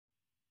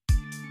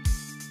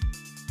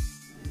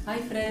Hi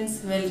friends,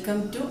 welcome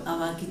to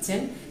our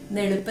kitchen. ഇന്ന്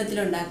എളുപ്പത്തിൽ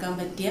ഉണ്ടാക്കാൻ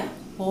പറ്റിയ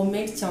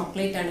ഹോംമേഡ്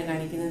ചോക്ലേറ്റ് ആണ്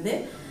കാണിക്കുന്നത്.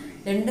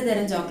 രണ്ട്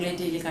തരം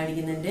ചോക്ലേറ്റ് ഇതിൽ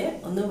കാണിക്കുന്നുണ്ട്.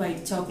 ഒന്ന്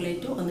വൈറ്റ്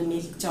ചോക്ലേറ്റും ഒന്ന്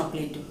മിൽക്ക്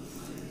ചോക്ലേറ്റും.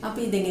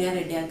 അപ്പോൾ ഇതെങ്ങനെയാണ്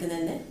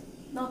റെഡിയാക്കുന്നതെന്ന്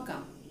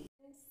നോക്കാം.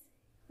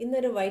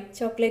 ഇന്നൊരു വൈറ്റ്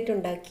ചോക്ലേറ്റ്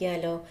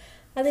ഉണ്ടാക്കിയാലോ?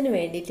 അതിനു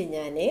വേണ്ടിയിട്ട്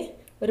ഞാൻ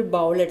ഒരു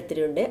ബൗൾ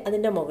എടുത്തിട്ടുണ്ട്.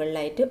 അതിൻ്റെ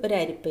മുകളിലായിട്ട് ഒരു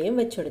അരിപ്പയും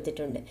വെച്ച്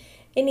കൊടുത്തിട്ടുണ്ട്.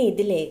 ഇനി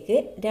ഇതിലേക്ക്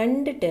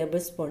 2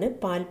 ടേബിൾ സ്പൂൺ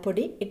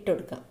പാൽപ്പൊടി ഇട്ട്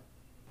കൊടുക്കാം.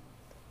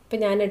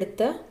 ഇപ്പോൾ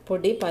ഞാനെടുത്ത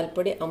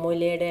പാൽപ്പൊടി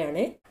അമൂല്യയുടെ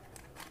ആണ്.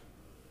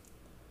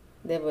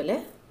 ഇതേപോലെ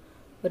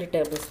 1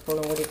 ടേബിൾ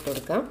സ്പൂണും കൂടി ഇട്ട്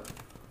കൊടുക്കാം.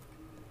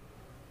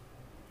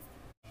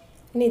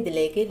 ഇനി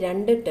ഇതിലേക്ക്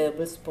 2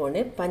 ടേബിൾ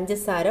സ്പൂണ്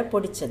പഞ്ചസാര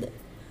പൊടിച്ചത്,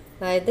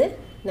 അതായത്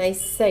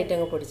നൈസായിട്ട്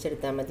അങ്ങ്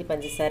പൊടിച്ചെടുത്താൽ മതി.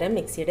 പഞ്ചസാര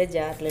മിക്സിയുടെ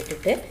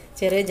ജാറിലിട്ടിട്ട്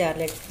ചെറിയ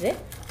ജാറിലിട്ടിട്ട്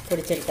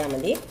പൊടിച്ചെടുത്താൽ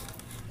മതി.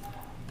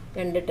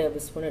 2 ടേബിൾ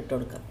സ്പൂൺ ഇട്ട്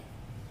കൊടുക്കാം.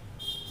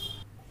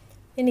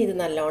 ഇനി ഇത്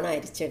നല്ലോണം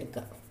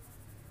അരിച്ചെടുക്കാം.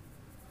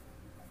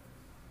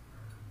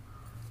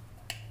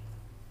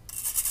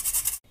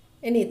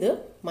 ഇനി ഇത്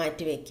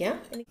മാറ്റി വയ്ക്കാം.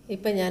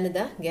 ഇപ്പം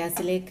ഞാനിതാ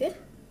ഗ്യാസിലേക്ക്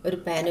ഒരു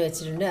പാൻ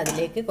വെച്ചിട്ടുണ്ട്.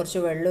 അതിലേക്ക് കുറച്ച്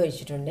വെള്ളം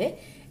ഒഴിച്ചിട്ടുണ്ട്.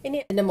 ഇനി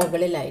അതിൻ്റെ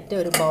മുകളിലായിട്ട്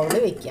ഒരു ബൗൾ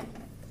വയ്ക്കാം.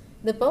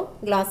 ഇതിപ്പോൾ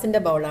ഗ്ലാസിൻ്റെ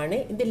ബൗളാണ്.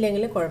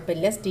 ഇതില്ലെങ്കിൽ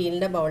കുഴപ്പമില്ല,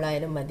 സ്റ്റീലിൻ്റെ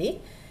ബൗളായാലും മതി.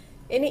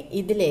 ഇനി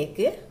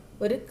ഇതിലേക്ക്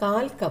ഒരു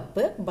 1/4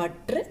 കപ്പ്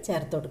ബട്ടർ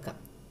ചേർത്ത് കൊടുക്കാം.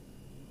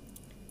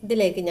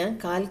 ഇതിലേക്ക് ഞാൻ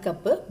 1/4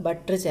 കപ്പ്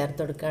ബട്ടർ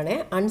ചേർത്ത് കൊടുക്കുകയാണ്.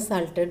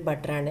 അൺസാൾട്ടഡ്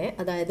ബട്ടറാണ്,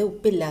 അതായത്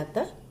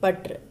ഉപ്പില്ലാത്ത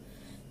ബട്ടർ.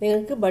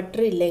 നിങ്ങൾക്ക്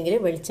ബട്ടർ ഇല്ലെങ്കിൽ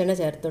വെളിച്ചെണ്ണ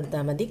ചേർത്ത്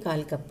കൊടുത്താൽ മതി.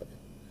 1/4 കപ്പ്.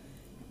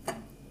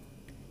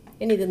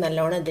 ഇനി ഇത്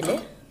നല്ലോണം ഇതിൽ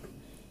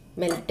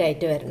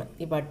മെൽറ്റായിട്ട് വരണം.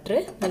 ഈ ബട്ടർ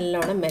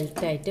നല്ലോണം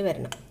മെൽറ്റായിട്ട്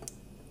വരണം.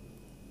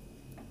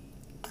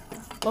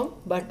 അപ്പം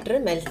ബട്ടർ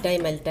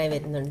മെൽറ്റായി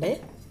വരുന്നുണ്ട്.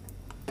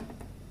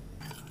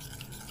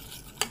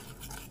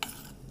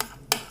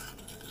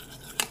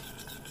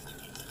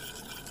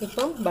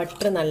 ഇപ്പം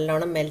ബട്ടർ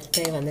നല്ലോണം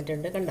മെൽറ്റായി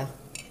വന്നിട്ടുണ്ട്, കണ്ടോ?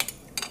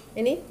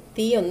 ഇനി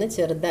തീ ഒന്ന്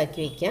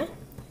ചെറുതാക്കി വയ്ക്കാം.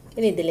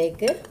 ഇനി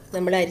ഇതിലേക്ക്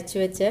നമ്മൾ അരിച്ചു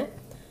വെച്ച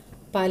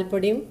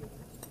പാൽപ്പൊടിയും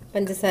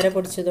പഞ്ചസാര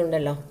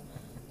പൊടിച്ചതുണ്ടല്ലോ,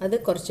 അത്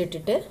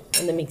കുറച്ചിട്ടിട്ട്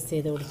ഒന്ന് മിക്സ്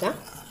ചെയ്ത് കൊടുക്കാം.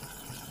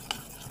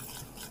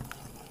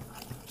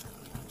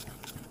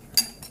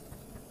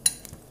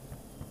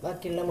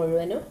 ബാക്കിയുള്ള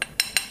മുഴുവനും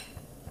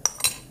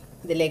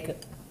ഇതിലേക്ക്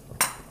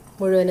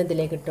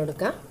ഇട്ട്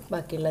കൊടുക്കാം.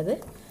 ബാക്കിയുള്ളത്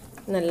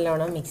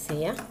നല്ലോണം മിക്സ്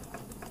ചെയ്യാം.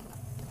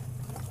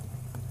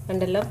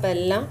 കണ്ടല്ലോ, ഇപ്പം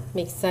എല്ലാം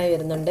മിക്സായി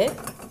വരുന്നുണ്ട്.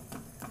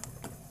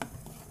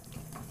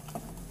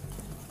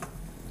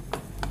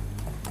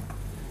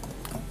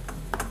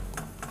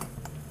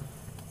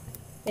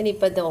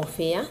 ഇനിയിപ്പോൾ ഇത് ഓഫ്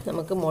ചെയ്യാം.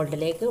 നമുക്ക്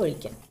മോൾഡിലേക്ക്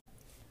ഒഴിക്കാം.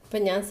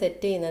 ഇപ്പം ഞാൻ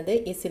സെറ്റ് ചെയ്യുന്നത്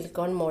ഈ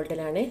സിലിക്കോൺ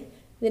മോൾഡിലാണ്.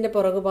 ഇതിൻ്റെ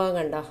പുറകു ഭാഗം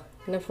കണ്ടോ,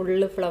 പിന്നെ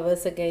ഫുള്ള്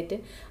ഫ്ലവേഴ്സൊക്കെ ആയിട്ട്.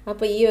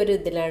 അപ്പോൾ ഈ ഒരു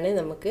ഇതിലാണ്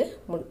നമുക്ക്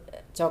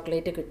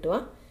ചോക്ലേറ്റ് കിട്ടുക.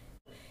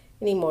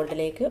 ഇനി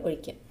മോൾഡിലേക്ക്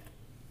ഒഴിക്കാം.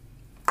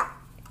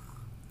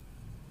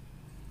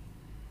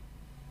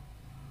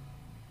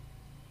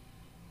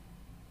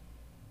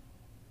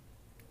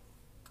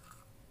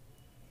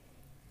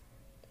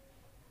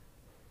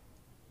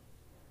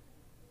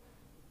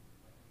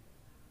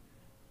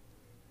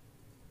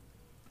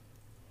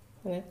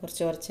 അങ്ങനെ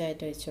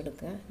കുറച്ചായിട്ട് ഒഴിച്ചു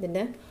കൊടുക്കുക.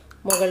 ഇതിൻ്റെ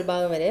മുകൾ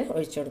ഭാഗം വരെ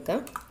ഒഴിച്ചു കൊടുക്കാം.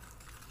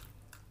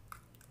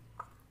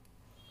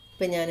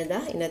 ഇപ്പം ഞാനിതാ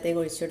ഇതിനകത്തേക്ക്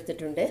ഒഴിച്ചു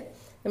കൊടുത്തിട്ടുണ്ട്.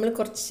 നമ്മൾ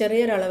കുറച്ച്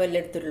ചെറിയൊരു അളവല്ലേ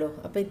എടുത്തുള്ളൂ.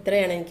 അപ്പോൾ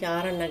ഇത്രയാണ് എനിക്ക്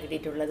 6 എണ്ണം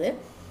കിട്ടിയിട്ടുള്ളത്.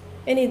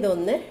 ഇനി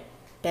ഇതൊന്ന്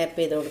ടാപ്പ്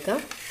ചെയ്ത്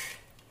കൊടുക്കാം.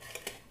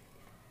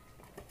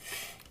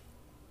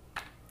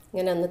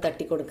 ഇങ്ങനെ ഒന്ന്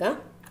തട്ടി കൊടുക്കാം.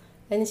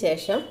 അതിന്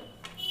ശേഷം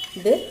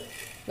ഇത്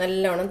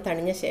നല്ലോണം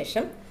തണിഞ്ഞ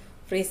ശേഷം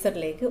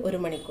ഫ്രീസറിലേക്ക്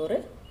 1 മണിക്കൂർ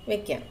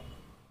വയ്ക്കാം.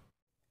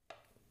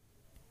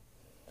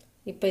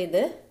 ഇപ്പോൾ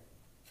ഇത്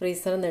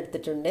ഫ്രീസറിൽ നിന്ന്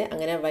എടുത്തിട്ടുണ്ട്.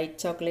 അങ്ങനെ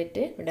വൈറ്റ്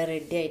ചോക്ലേറ്റ് ഇവിടെ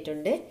റെഡി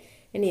ആയിട്ടുണ്ട്.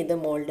 ഇനി ഇത്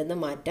മോൾഡിൽ നിന്ന്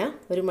മാറ്റാം.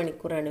 1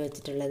 മണിക്കൂറാണ്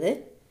വെച്ചിട്ടുള്ളത്.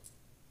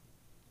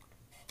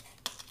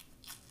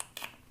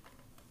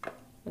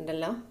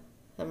 ഉണ്ടല്ലോ,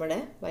 നമ്മുടെ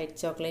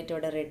വൈറ്റ് ചോക്ലേറ്റ്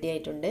ഇവിടെ റെഡി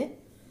ആയിട്ടുണ്ട്.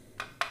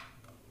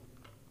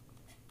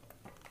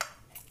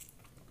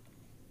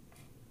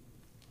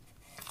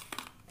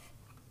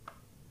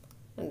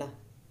 ഉണ്ടോ?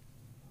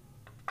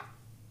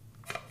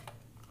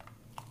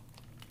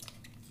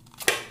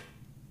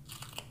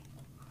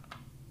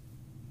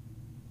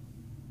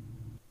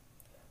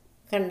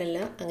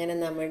 കണ്ടല്ലോ, അങ്ങനെ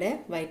നമ്മുടെ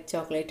വൈറ്റ്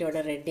ചോക്ലേറ്റ്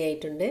ഇവിടെ റെഡി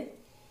ആയിട്ടുണ്ട്.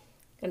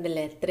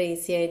 കണ്ടല്ലോ, എത്ര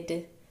ഈസി ആയിട്ട്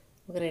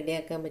നമുക്ക്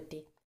റെഡിയാക്കാൻ പറ്റി.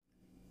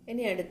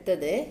 ഇനി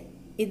അടുത്തത്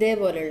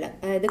ഇതേപോലുള്ള,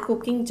 അതായത്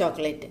കുക്കിംഗ്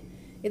ചോക്ലേറ്റ്.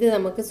 ഇത്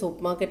നമുക്ക്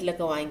സൂപ്പർ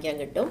മാർക്കറ്റിലൊക്കെ വാങ്ങിക്കാൻ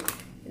കിട്ടും.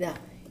 ഇതാ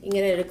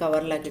ഇങ്ങനെ ഒരു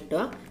കവറിലാണ്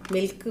കിട്ടുക.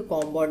 മിൽക്ക്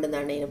കോമ്പൗണ്ട്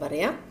എന്നാണ് ഇതിന്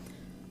പറയാം.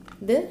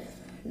 ഇത്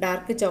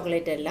ഡാർക്ക്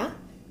ചോക്ലേറ്റ് അല്ല,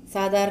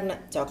 സാധാരണ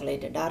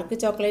ചോക്ലേറ്റ്. ഡാർക്ക്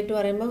ചോക്ലേറ്റ്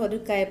പറയുമ്പോൾ ഒരു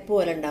കയ്പ്പ്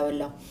പോലെ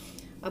ഉണ്ടാവുമല്ലോ.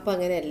 അപ്പോൾ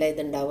അങ്ങനെയല്ല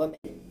ഇതുണ്ടാവുക.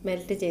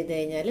 മെൽറ്റ് ചെയ്ത്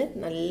കഴിഞ്ഞാൽ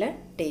നല്ല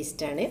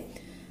ടേസ്റ്റാണ്.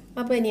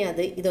 അപ്പോൾ ഇനി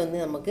ഇതൊന്ന്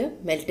നമുക്ക്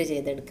മെൽറ്റ്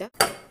ചെയ്തെടുക്കാം.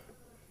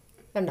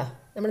 കണ്ടോ,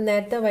 നമ്മൾ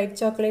നേരത്തെ വൈറ്റ്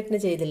ചോക്ലേറ്റിന്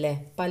ചെയ്തില്ലേ,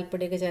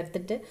 പാൽപ്പൊടിയൊക്കെ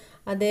ചേർത്തിട്ട്,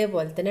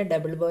 അതേപോലെ തന്നെ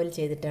ഡബിൾ ബോയിൽ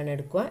ചെയ്തിട്ടാണ്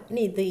എടുക്കുക.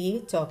 ഇനി ഈ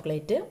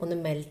ചോക്ലേറ്റ് ഒന്ന്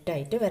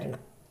മെൽറ്റായിട്ട്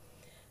വരണം.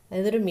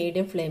 അതായത് ഒരു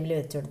മീഡിയം ഫ്ലെയിമിൽ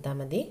വെച്ച് കൊടുത്താൽ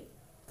മതി.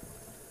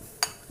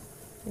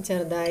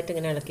 ചെറുതായിട്ട്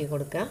ഇങ്ങനെ ഇളക്കി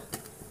കൊടുക്കുക.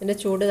 ഇതിൻ്റെ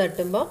ചൂട്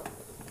തട്ടുമ്പോൾ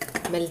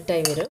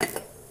മെൽറ്റായി വരും.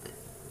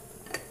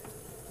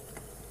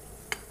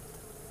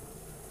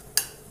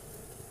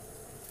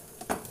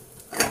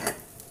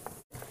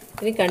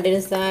 ഇനി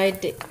കണ്ടിന്യൂസ്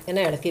ആയിട്ട്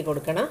ഇങ്ങനെ ഇളക്കി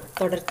കൊടുക്കണം.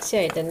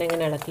 തുടർച്ചയായിട്ട് തന്നെ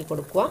ഇങ്ങനെ ഇളക്കി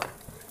കൊടുക്കുക.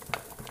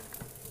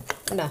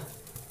 കണ്ടോ,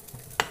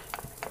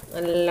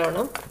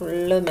 നല്ലോണം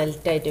ഫുള്ള്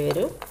മെൽറ്റായിട്ട്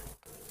വരും.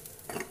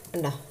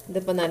 കണ്ടോ,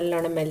 ഇതിപ്പോൾ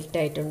നല്ലോണം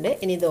മെൽറ്റായിട്ടുണ്ട്.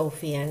 ഇനി ഇത്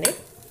ഓഫ് ചെയ്യാണ്.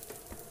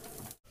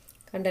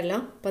 കണ്ടല്ലോ,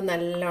 ഇപ്പോൾ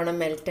നല്ലോണം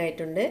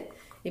മെൽറ്റായിട്ടുണ്ട്.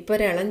 ഇപ്പോൾ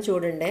ഒരിളം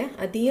ചൂടുണ്ട്.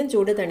 അധികം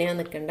ചൂട് തണിയാൻ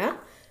നിൽക്കണ്ട.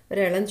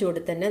 ഒരിളം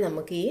ചൂട് തന്നെ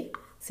നമുക്ക് ഈ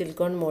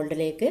സിലിക്കോൺ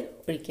മോൾഡിലേക്ക്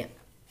ഒഴിക്കാം.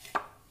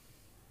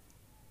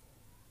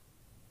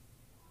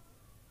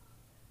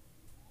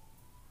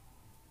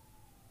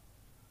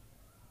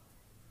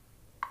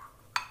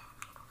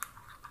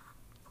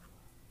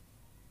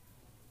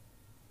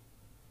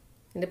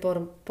 ഇതിൻ്റെ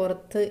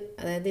പുറത്ത്,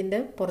 അതായത് ഇതിൻ്റെ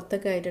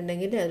പുറത്തൊക്കെ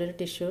ആയിട്ടുണ്ടെങ്കിൽ അതൊരു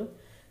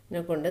ടിഷ്യൂനെ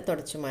കൊണ്ട്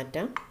തുടച്ച്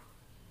മാറ്റാം.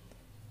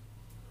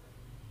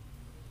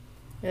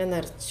 അങ്ങനെ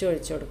നിറച്ച്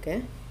ഒഴിച്ചു കൊടുക്കുക.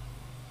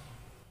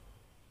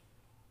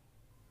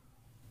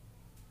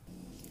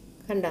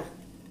 കണ്ട,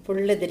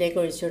 ഫുള്ള് ഇതിലേക്ക്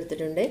ഒഴിച്ചു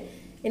കൊടുത്തിട്ടുണ്ട്.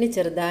 ഇനി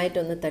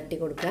ചെറുതായിട്ടൊന്ന് തട്ടി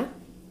കൊടുക്കുക.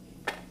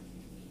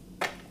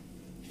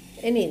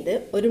 ഇനി ഇത്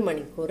 1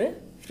 മണിക്കൂർ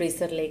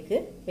ഫ്രീസറിലേക്ക്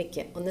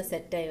വെക്കുക, ഒന്ന്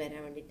സെറ്റായി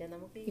വരാൻ വേണ്ടിയിട്ട്.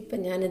 നമുക്ക് ഇപ്പം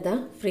ഞാനിതാ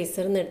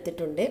ഫ്രീസറിൽ നിന്ന്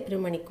എടുത്തിട്ടുണ്ട്. 1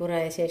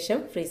 മണിക്കൂറായ ശേഷം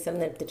ഫ്രീസറിൽ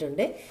നിന്ന്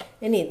എടുത്തിട്ടുണ്ട്.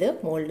 ഇനി ഇത്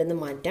മോൾഡിൽ നിന്ന്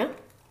മാറ്റാം.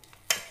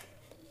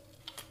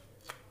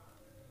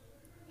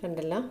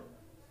 കണ്ടല്ലോ,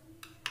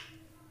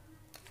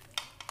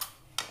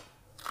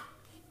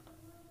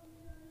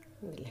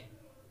 ഇല്ലേ,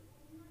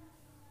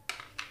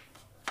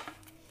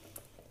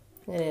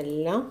 അങ്ങനെ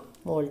എല്ലാം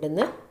മോൾഡിൽ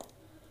നിന്ന്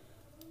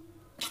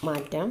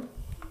മാറ്റാം.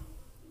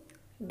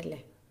 ഉണ്ടല്ലേ,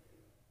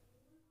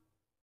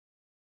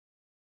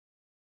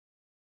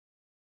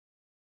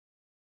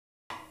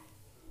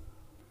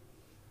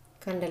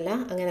 കണ്ടല്ല,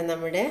 അങ്ങനെ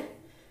നമ്മുടെ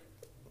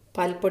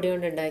പാൽപ്പൊടി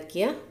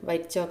കൊണ്ടുണ്ടാക്കിയ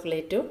വൈറ്റ്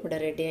ചോക്ലേറ്റും ഇവിടെ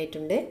റെഡി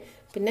ആയിട്ടുണ്ട്.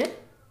 പിന്നെ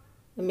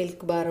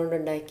മിൽക്ക് ബാർ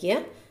കൊണ്ടുണ്ടാക്കിയ,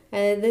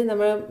 അതായത്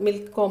നമ്മൾ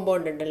മിൽക്ക്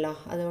കോമ്പൗണ്ട് ഉണ്ടല്ലോ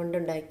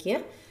അതുകൊണ്ടുണ്ടാക്കിയ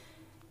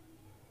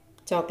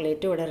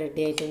ചോക്ലേറ്റും ഇവിടെ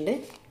റെഡി ആയിട്ടുണ്ട്.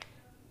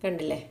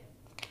 കണ്ടില്ലേ,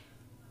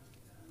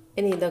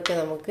 ഇനി ഇതൊക്കെ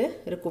നമുക്ക്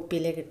ഒരു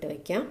കുപ്പിയിലേക്ക് ഇട്ട്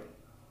വയ്ക്കാം.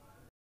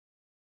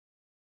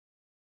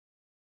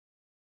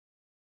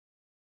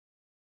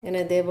 അങ്ങനെ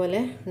ഇതേപോലെ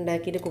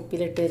ഉണ്ടാക്കിയിട്ട്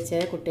കുപ്പിയിലിട്ട്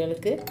വെച്ചാൽ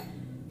കുട്ടികൾക്ക്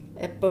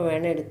എപ്പോൾ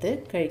വേണം എടുത്ത്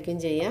കഴിക്കുകയും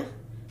ചെയ്യാം.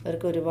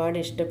 അവർക്ക് ഒരുപാട്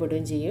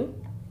ഇഷ്ടപ്പെടുകയും ചെയ്യും.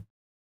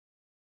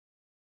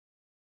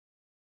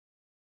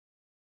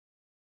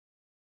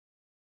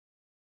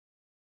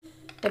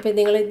 അപ്പോൾ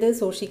നിങ്ങളിത്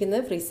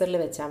സൂക്ഷിക്കുന്നത് ഫ്രീസറിൽ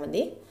വെച്ചാൽ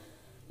മതി.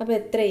 അപ്പോൾ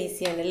എത്ര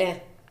ഈസിയാണല്ലേ,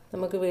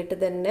 നമുക്ക് വീട്ടിൽ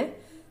തന്നെ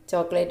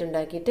ചോക്ലേറ്റ്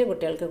ഉണ്ടാക്കിയിട്ട്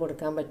കുട്ടികൾക്ക്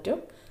കൊടുക്കാൻ പറ്റും.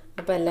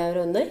 അപ്പോൾ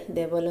എല്ലാവരും ഒന്ന്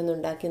ഇതേപോലെ ഒന്ന്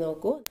ഉണ്ടാക്കി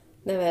നോക്കൂ.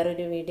 എന്നാൽ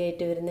വേറൊരു വീഡിയോ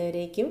ആയിട്ട്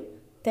വരുന്നവരേക്കും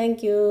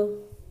താങ്ക് യു.